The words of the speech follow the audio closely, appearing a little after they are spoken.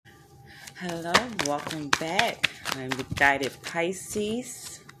Hello, welcome back. I'm the Guided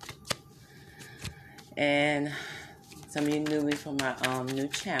Pisces, and some of you knew me from my new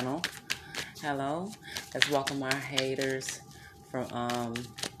channel. Hello, let's welcome our haters from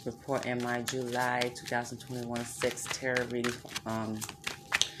reporting my July 2021 6 tarot reading.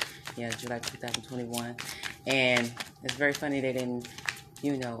 July 2021, and it's very funny they didn't,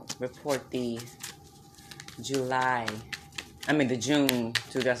 report the the June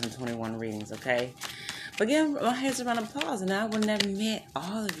 2021 readings, okay? But give my hands a round of applause, and I would never met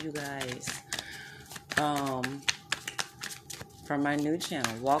all of you guys from my new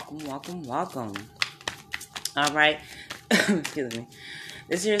channel. Welcome, welcome, welcome. All right. Excuse me.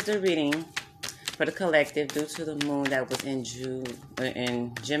 This here's the reading for the collective due to the moon that was in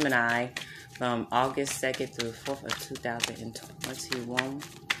Gemini from August 2nd through 4th of 2021.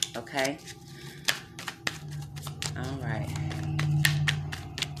 Okay? All right.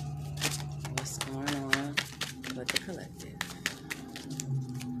 What's going on with the collective?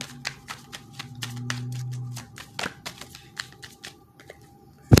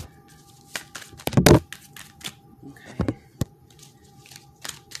 Okay.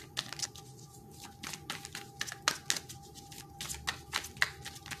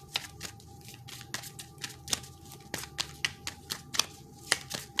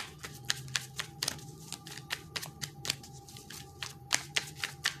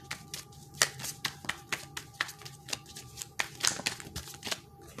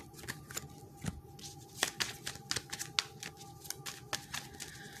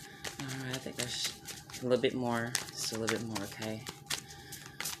 I think there's a little bit more, just a little bit more, okay?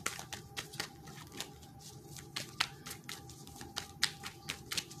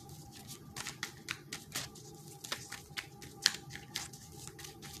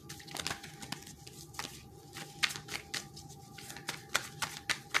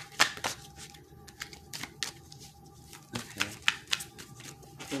 Okay.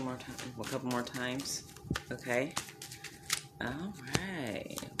 A couple more times, okay? All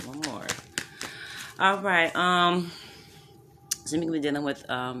right, one more. All right, so you can be dealing with,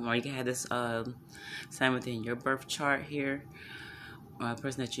 or you can have this sign within your birth chart here, or a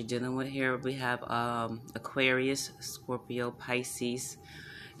person that you're dealing with here. We have Aquarius, Scorpio, Pisces,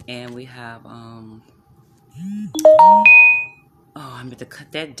 and we have, oh, I meant to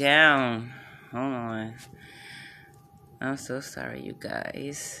cut that down. Hold on. I'm so sorry, you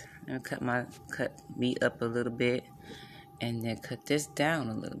guys. I'm gonna cut me up a little bit, and then cut this down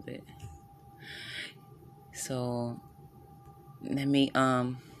a little bit. So let me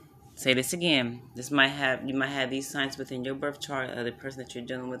say this again. You might have these signs within your birth chart, or the person that you're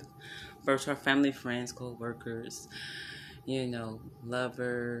dealing with, birth chart, family, friends, co-workers,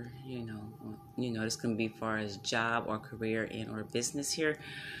 lover, this can be far as job or career or business here.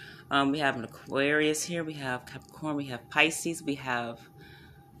 We have an Aquarius here, we have Capricorn, we have Pisces, we have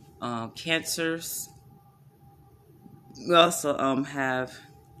Cancers. We also have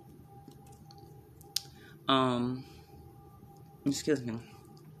excuse me,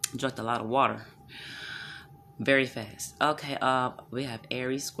 drank a lot of water very fast. Okay, we have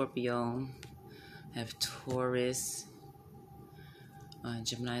Aries, Scorpio, have Taurus,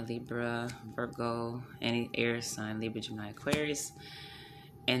 Gemini, Libra, Virgo, any air sign, Libra, Gemini, Aquarius,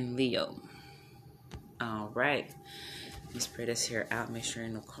 and Leo. All right, let me spread this here out, make sure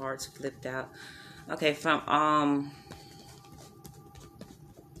no cards flipped out. Okay, from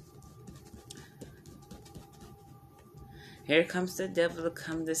here comes the devil to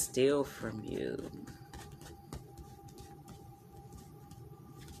come to steal from you.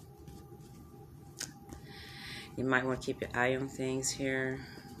 You might want to keep your eye on things here,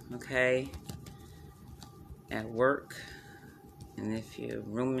 okay? At work, and if you're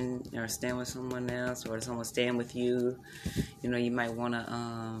rooming or staying with someone else, or someone staying with you, you might want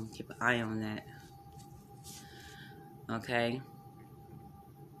to keep an eye on that, okay?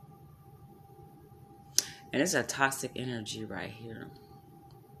 And it's a toxic energy right here.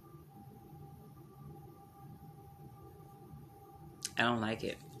 I don't like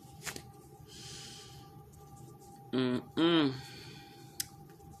it.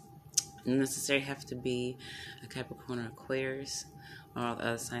 Necessarily have to be a Capricorn or Aquarius, or all the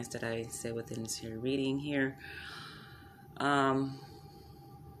other signs that I said within this here reading here.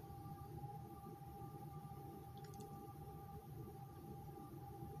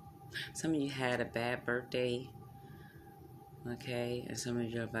 Some of you had a bad birthday, okay, and some of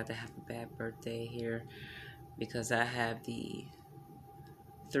you are about to have a bad birthday here, because I have the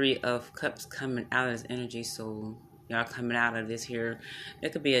Three of Cups coming out of this energy. So y'all coming out of this here.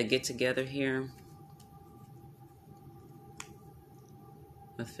 It could be a get together here.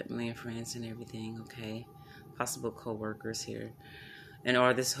 with family and friends and everything, okay? Possible co-workers here. And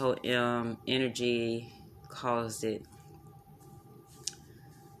or this whole energy caused it,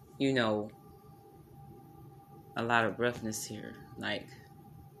 you know, a lot of roughness here. Like,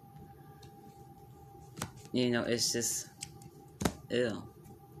 you know, it's just ill.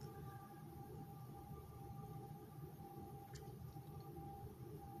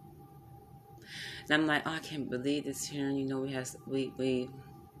 And I'm like, oh, I can't believe this here. You know,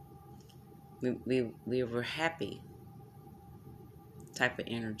 we were happy type of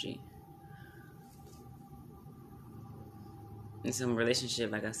energy. In some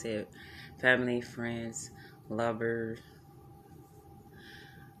relationship, like I said, family, friends, lovers,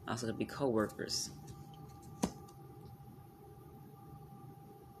 also could be co-workers.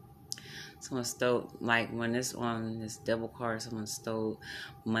 Someone stole, like when this on this devil card, someone stole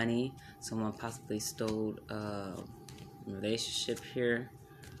money. Someone possibly stole a relationship here.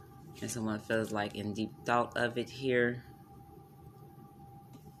 And someone feels like in deep thought of it here.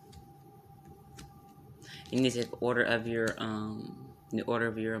 You need to take order of your the order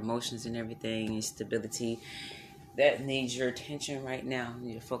of your emotions and everything, and stability. That needs your attention right now. You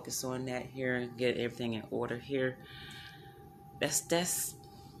need to focus on that here and get everything in order here. That's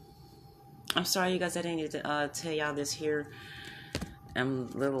I'm sorry, you guys, I didn't need to tell y'all this here. I'm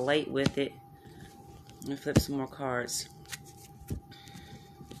a little late with it. Let me flip some more cards.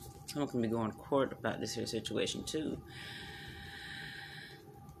 Someone can be going to court about this here situation too.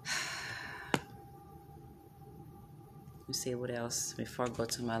 Let me see what else before I go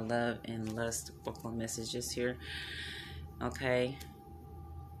to my love and lust oracle messages here. Okay.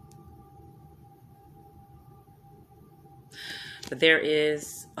 But there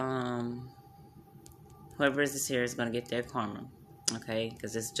is whoever is this here is going to get their karma. Okay,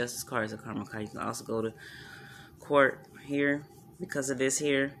 because this justice card is a karma card. You can also go to court here because of this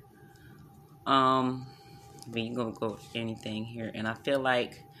here. But you can go anything here, and I feel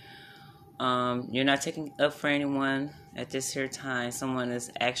like you're not taking up for anyone at this here time. Someone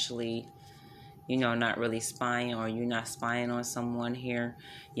is actually, you know, not really spying, or you're not spying on someone here.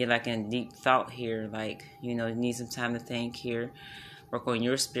 You're like in deep thought here, like, you know, you need some time to think here. Work on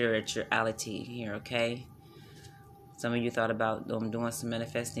your spirituality here, okay? Some of you thought about doing some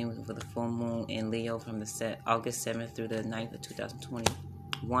manifesting for the full moon in Leo from the August 7th through the 9th of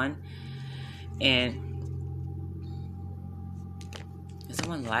 2021. And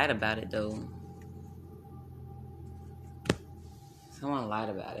someone lied about it, though. Someone lied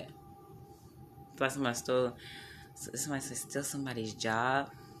about it. I feel like somebody steal somebody's job.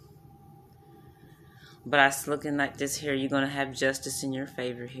 But I was looking like this here. You're going to have justice in your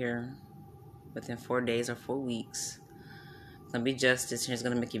favor here within 4 days or 4 weeks. It's going to be justice here. It's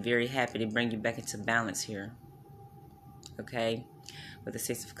going to make you very happy to bring you back into balance here. Okay? With the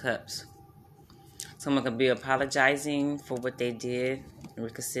Six of Cups. Someone could be apologizing for what they did.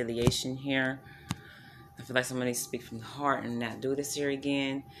 Reconciliation here. I feel like somebody needs to speak from the heart and not do this here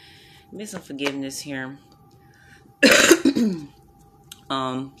again. Maybe some forgiveness here.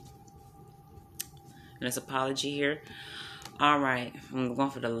 And this apology here. Alright. I'm going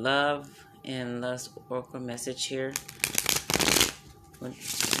for the love and lust oracle message here. What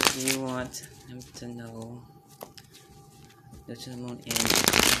do you want them to know? Go to the moon in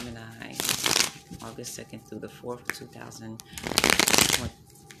Gemini, August 2nd through the 4th,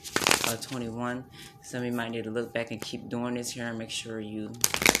 2021. Some of you might need to look back and keep doing this here and make sure you.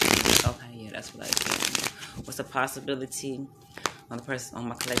 Okay, yeah, that's what I did. What's the possibility on the person, on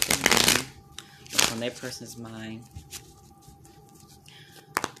my collective mind, what's on their person's mind,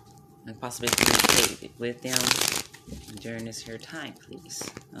 and possibly communicate with them during this here time, please.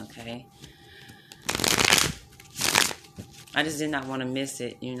 Okay. I just did not want to miss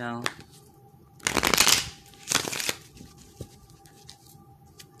it, you know.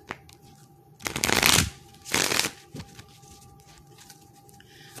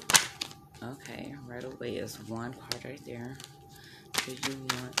 Okay, right away is one card right there. Do you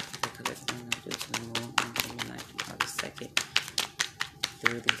want the collective mind to the moon on Gemini from August 2nd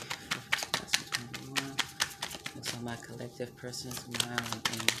through the 4th of 2021? What's on my collective person's mind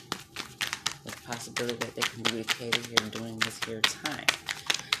and the possibility that they can be located here during this here time.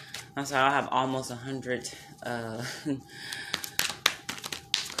 I'm sorry, I have almost 100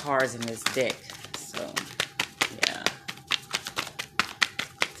 cards in this deck, so yeah,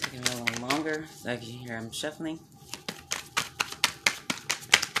 taking a little longer. So you can hear I'm shuffling.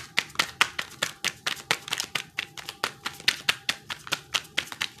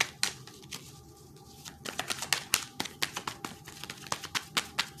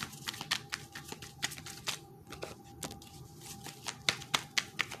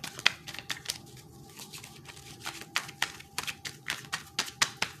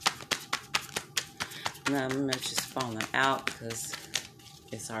 Now I'm just falling out because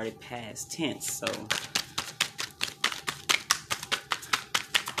it's already past tense. So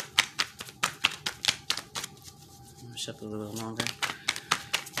push up a little longer.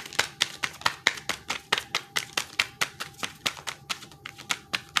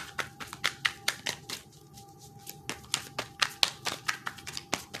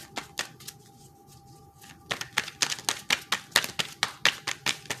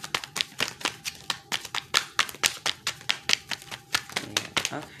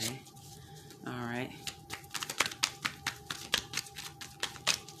 Yeah, okay. All right.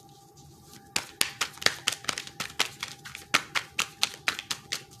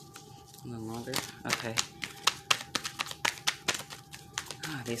 A little longer. Okay.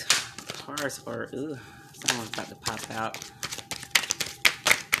 Ah, these cards are, ooh, someone's about to pop out.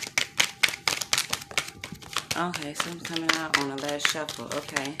 Okay, something's coming out on the last shuffle.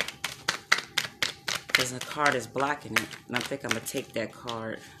 Okay. Because the card is blocking it. And I think I'm going to take that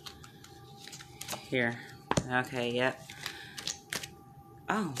card here. Okay, yep.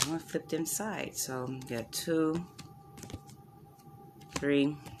 Oh, I'm going to flip them sides. So, we got 2,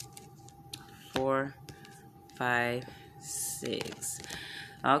 3, 4, 5, 6.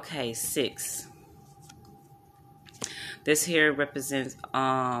 Okay, 6. This here represents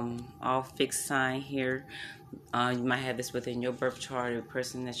all fixed sign here. You might have this within your birth chart, or the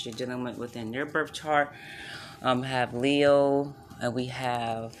person that you're dealing with within your birth chart. Have Leo, and we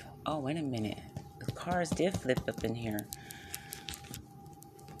have, oh, wait a minute. The cards did flip up in here.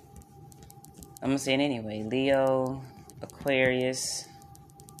 I'm going to say it anyway. Leo, Aquarius,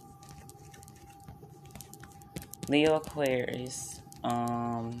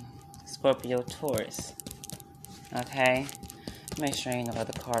 Scorpio, Taurus. Okay? Make sure ain't no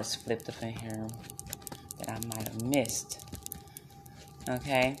other cards flipped up in here that I might have missed.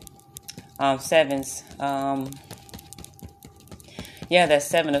 Okay? Sevens. Yeah, that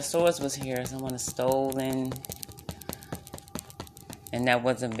 7 of Swords was here. Someone has stolen. And that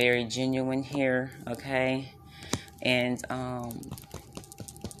wasn't very genuine here. Okay? And,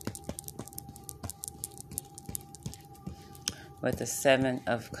 with the 7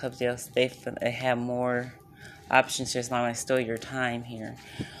 of Cups, they have more options just like I stole your time here.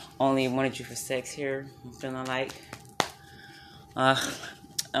 Only wanted you for sex here. I'm feeling like. I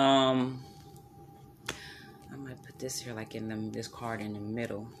might put this here like in this card in the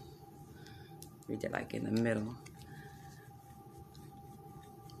middle. Read it like in the middle.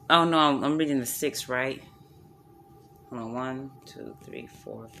 Oh no, I'm reading the 6, right? Hold on, 1, 2, 3,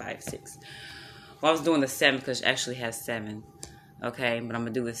 4, 5, 6. Well, I was doing the 7 because it actually has 7. Okay, but I'm gonna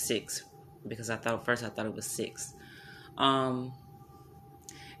do the 6 because first I thought it was 6.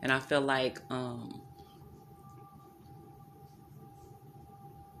 And I feel like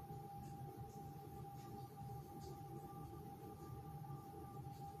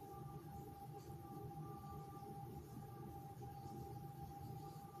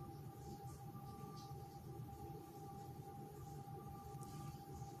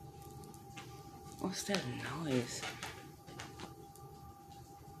what's that noise?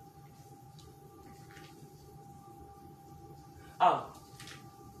 Oh.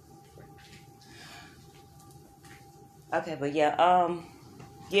 Okay, but yeah,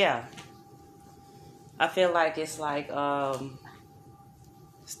 yeah. I feel like it's like,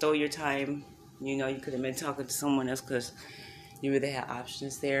 stole your time. You know, you could have been talking to someone else because you really had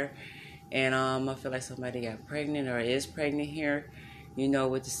options there. And, I feel like somebody got pregnant or is pregnant here. You know,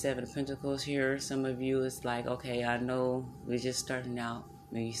 with the 7 of Pentacles here, some of you is like, okay, I know we're just starting out,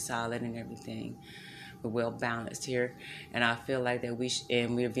 maybe solid and everything. We're well balanced here. And I feel like that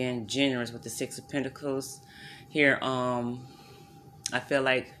we're being generous with the 6 of Pentacles here. I feel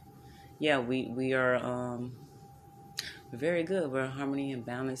like, yeah, we are very good. We're in harmony and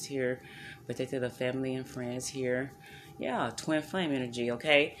balance here. Protected the family and friends here. Yeah, twin flame energy,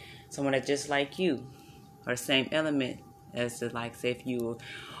 okay? Someone that just like you, or same element as the, like, say if you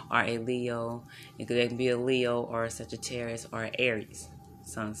are a Leo, it could be a Leo or a Sagittarius or an Aries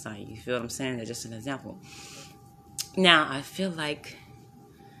sun sign. You feel what I'm saying? That's just an example. Now, I feel like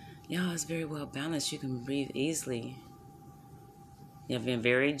y'all is very well balanced. You can breathe easily. You've been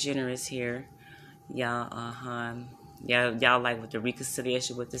very generous here. Y'all, y'all like with the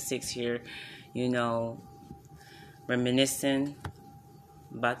reconciliation with the 6 here, you know, reminiscing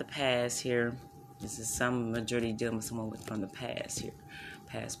about the past here. This is some majority dealing with someone from the past here,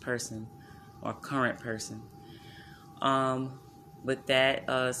 past person or current person. With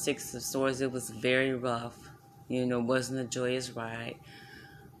that 6 of Swords, it was very rough. You know, wasn't a joyous ride.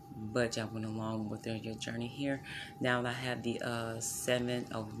 but y'all went along with your journey here. Now I have the 7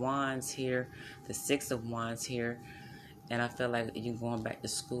 of Wands here, the 6 of Wands here, and I feel like you're going back to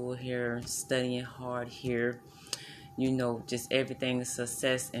school here, studying hard here. You know, just everything is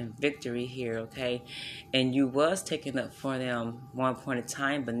success and victory here, okay? And you was taking up for them one point in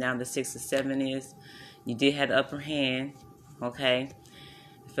time, but now the 6 of 7 is, you did have the upper hand, okay?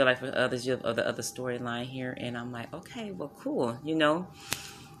 I feel like for others, you have the other storyline here, and I'm like, okay, well, cool, you know,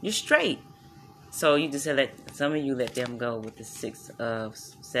 you're straight. So you just some of you let them go with the 6 of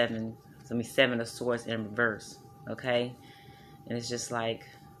 7, 7 of Swords in reverse, okay? And it's just like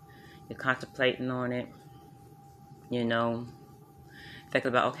you're contemplating on it, you know, think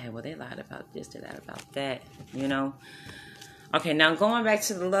about, okay, well, they lied about this, they lied about that, you know. Okay, now going back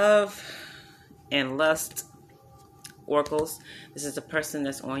to the love and lust oracles, this is a person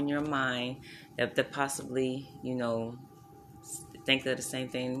that's on your mind that possibly, you know, think of the same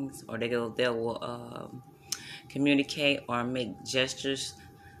things, or they will communicate or make gestures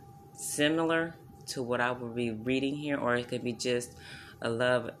similar to what I will be reading here, or it could be just a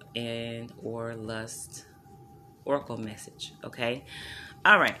love and or lust oracle message, okay?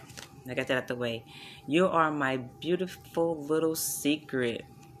 All right, I got that out the way. You are my beautiful little secret.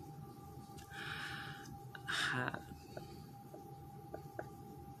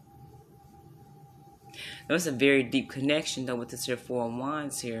 There's a very deep connection though with this here 4 of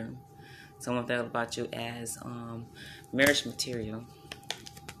Wands here. Someone thought about you as marriage material,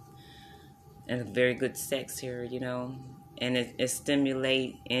 and very good sex here, you know, and it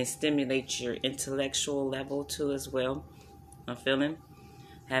stimulates your intellectual level too as well. I'm feeling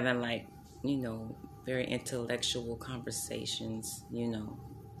having, like, you know, very intellectual conversations, you know,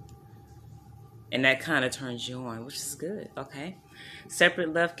 and that kind of turns you on, which is good, okay?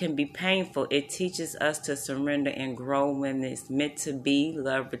 Separate love can be painful. It teaches us to surrender and grow when it's meant to be.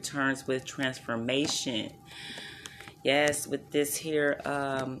 Love returns with transformation. Yes, with this here,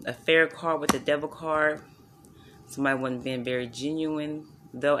 affair card with the devil card. Somebody wasn't being very genuine,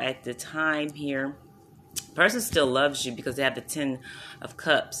 though, at the time here. Person still loves you because they have the 10 of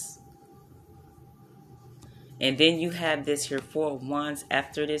Cups. And then you have this here 4 of Wands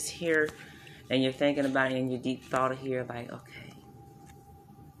after this here. And you're thinking about it in your deep thought here, like, okay.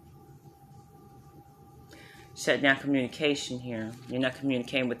 Shut down communication here. You're not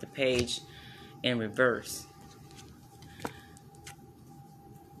communicating with the Page in reverse.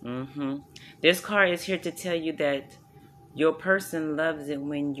 This card is here to tell you that your person loves it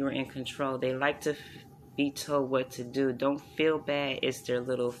when you're in control. They like to be told what to do. Don't feel bad. It's their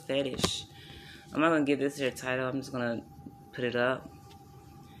little fetish. I'm not going to give this their title. I'm just going to put it up.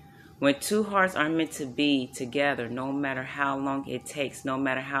 When two hearts are meant to be together, no matter how long it takes, no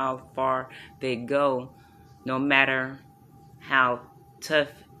matter how far they go, no matter how tough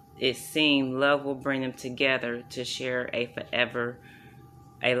it seems, love will bring them together to share a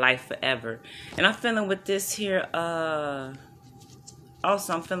life forever. And I'm feeling with this here, also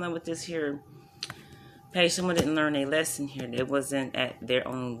I'm feeling with this here Page, someone didn't learn a lesson here. It wasn't at their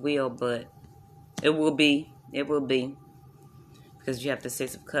own will, but it will be. It will be. Because you have the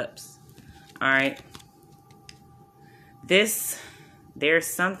 6 of Cups. Alright. There's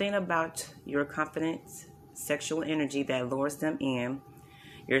something about your confident sexual energy that lures them in.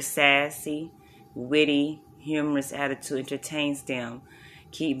 Your sassy, witty, humorous attitude entertains them.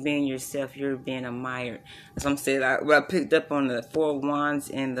 Keep being yourself. You're being admired. As I'm saying, what I picked up on the 4 of Wands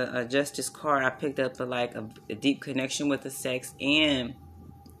and the Justice card, I picked up a deep connection with the sex and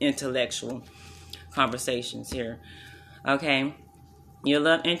intellectual conversations here. Okay. Your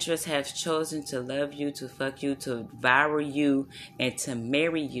love interest has chosen to love you, to fuck you, to devour you, and to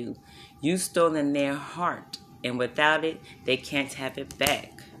marry you. You've stolen their heart, and without it, they can't have it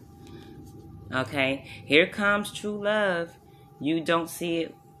back. Okay? Here comes true love. You don't see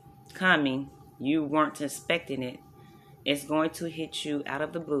it coming. You weren't expecting it. It's going to hit you out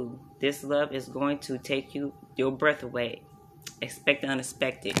of the blue. This love is going to take your breath away. Expect the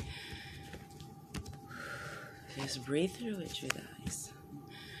unexpected. Just breathe through it, you guys.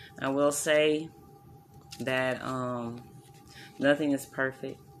 I will say that nothing is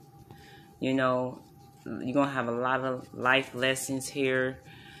perfect. You know, you're going to have a lot of life lessons here.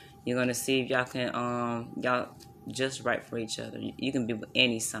 You're going to see if y'all can, y'all just right for each other. You can be with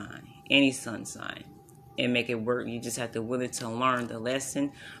any sign, any sun sign, and make it work. You just have to willing to learn the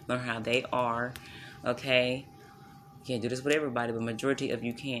lesson, learn how they are, okay? You can't do this with everybody, but majority of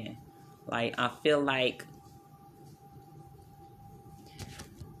you can. Like, I feel like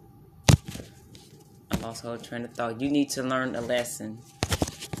I'm also trying to thought. You need to learn a lesson.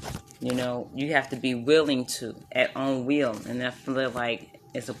 You know, you have to be willing to, at own will. And I feel like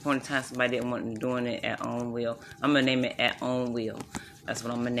it's a point in time somebody didn't want doing it at own will. I'm gonna name it at own will. That's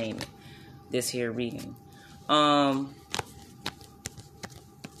what I'm gonna name it. This here reading.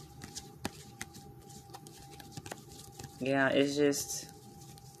 Yeah, it's just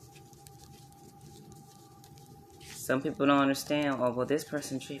some people don't understand. Oh, well, this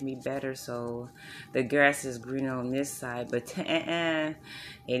person treated me better, so the grass is greener on this side. But 80-20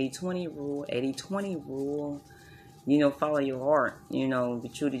 rule, 80-20 rule. You know, follow your heart. You know, be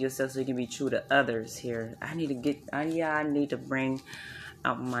true to yourself so you can be true to others. Here, I need to bring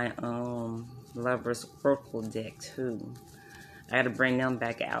out my Lover's Oracle deck too. I got to bring them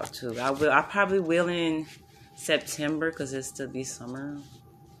back out too. I probably will in September because it's still be summer.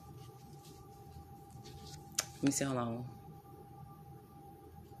 Let me see how long.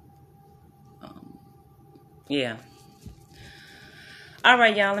 Yeah. All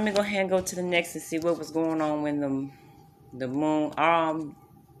right, y'all. Let me go ahead and go to the next and see what was going on when the moon. Yeah,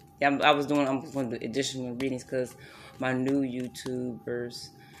 I'm going to do additional readings because my new YouTubers,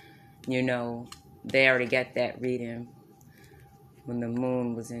 you know, they already got that reading when the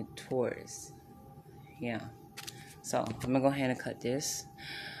moon was in Taurus. Yeah. So I'm gonna go ahead and cut this.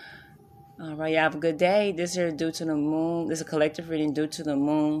 All right, y'all have a good day. This is due to the moon. This is a collective reading due to the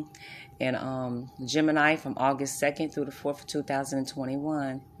moon and Gemini from August 2nd through the 4th of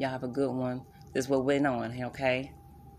 2021. Y'all have a good one. This is what we're on, okay?